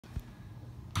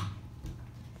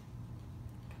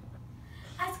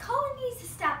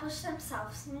established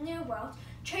themselves in the New World,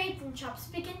 trades and shops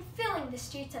began filling the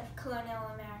streets of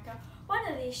colonial America. One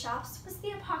of these shops was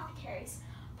the apothecary's.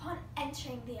 Upon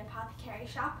entering the apothecary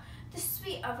shop, the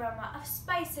sweet aroma of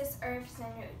spices, herbs,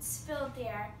 and roots filled the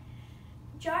air.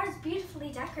 Jars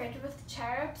beautifully decorated with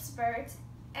cherubs, birds,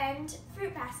 and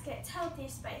fruit baskets held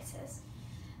these spices.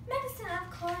 Medicine of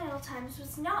colonial times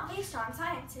was not based on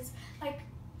sciences like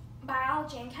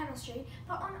biology and chemistry,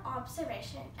 but on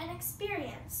observation and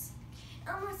experience.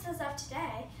 Illnesses of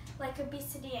today, like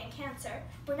obesity and cancer,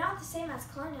 were not the same as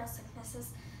colonial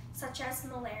sicknesses such as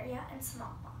malaria and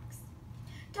smallpox.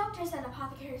 Doctors and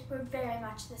apothecaries were very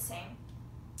much the same.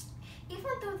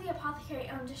 Even though the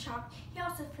apothecary owned a shop, he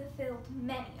also fulfilled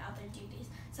many other duties,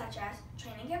 such as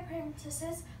training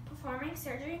apprentices, performing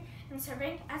surgery, and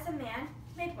serving as a man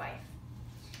midwife.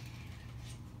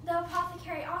 The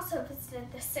apothecary also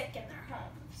visited the sick in their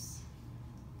homes.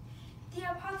 The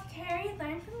apothecary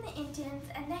learned from the Indians,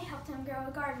 and they helped him grow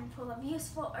a garden full of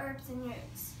useful herbs and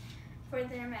roots for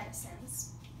their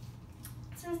medicines.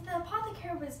 Since the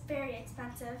apothecary was very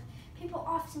expensive, people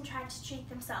often tried to treat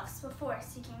themselves before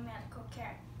seeking medical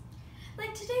care.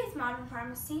 Like today's modern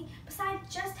pharmacy,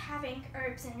 besides just having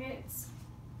herbs and roots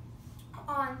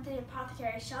on the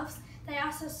apothecary shelves, they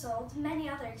also sold many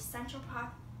other essential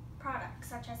products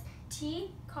such as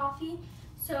tea, coffee,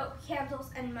 soap,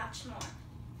 candles, and much more.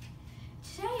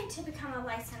 Today, to become a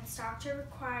licensed doctor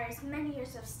requires many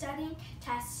years of studying,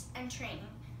 tests, and training.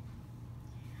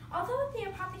 Although the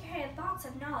apothecary had lots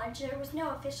of knowledge, there was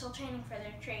no official training for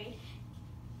their trade.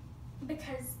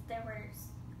 Because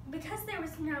there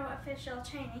was no official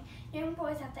training, young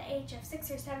boys at the age of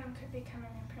 6 or 7 could become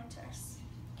an apprentice.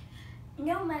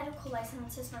 No medical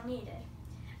licenses were needed.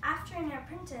 After an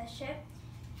apprenticeship,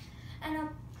 an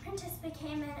apprentice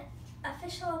became an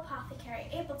official apothecary,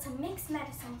 able to mix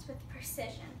medicines with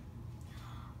precision.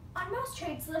 On most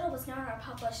trades, little was known or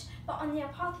published, but on the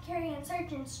apothecary and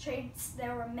surgeon's trades,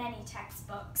 there were many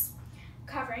textbooks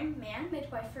covering man,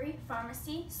 midwifery,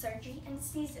 pharmacy, surgery, and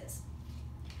diseases.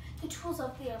 The tools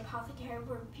of the apothecary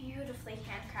were beautifully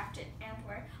handcrafted and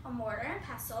were a mortar and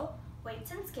pestle,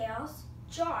 weights and scales,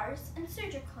 jars, and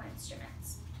surgical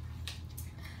instruments.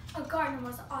 A garden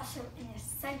was also an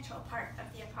essential part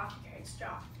of the apothecary's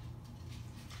job.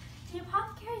 The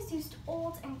apothecaries used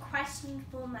old and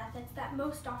questionable methods that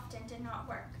most often did not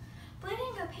work.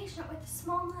 Bleeding a patient with a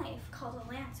small knife called a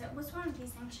lancet was one of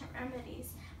these ancient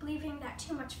remedies, believing that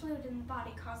too much fluid in the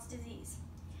body caused disease.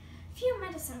 Few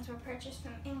medicines were purchased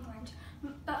from England,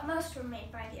 but most were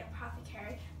made by the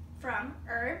apothecary from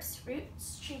herbs,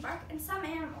 roots, tree bark, and some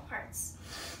animal parts.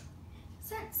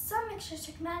 Since some mixtures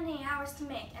took many hours to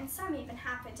make, and some even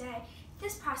half a day,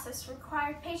 this process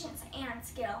required patience and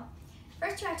skill.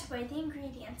 First you had to weigh the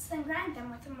ingredients, then grind them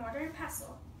with a mortar and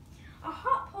pestle. A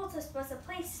hot poultice was a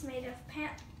paste made of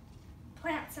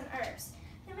plants and herbs.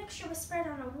 The mixture was spread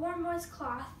on a warm, moist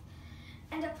cloth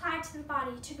and applied to the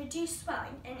body to reduce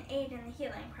swelling and aid in the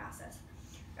healing process.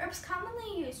 Herbs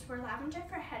commonly used were lavender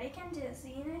for headache and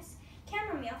dizziness,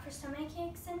 chamomile for stomach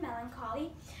aches and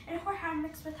melancholy, and horehound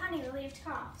mixed with honey relieved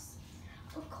coughs.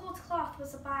 A cold cloth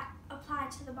was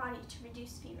applied to the body to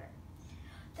reduce fever.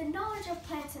 The knowledge of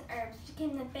plants and herbs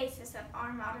became the basis of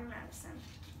our modern medicine.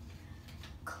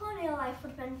 Colonial life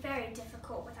would have been very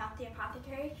difficult without the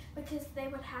apothecary because they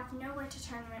would have nowhere to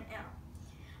turn when ill.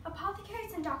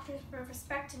 Apothecaries and doctors were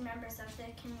respected members of the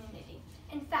community.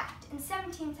 In fact, in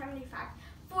 1775,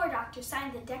 4 doctors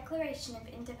signed the Declaration of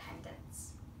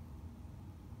Independence.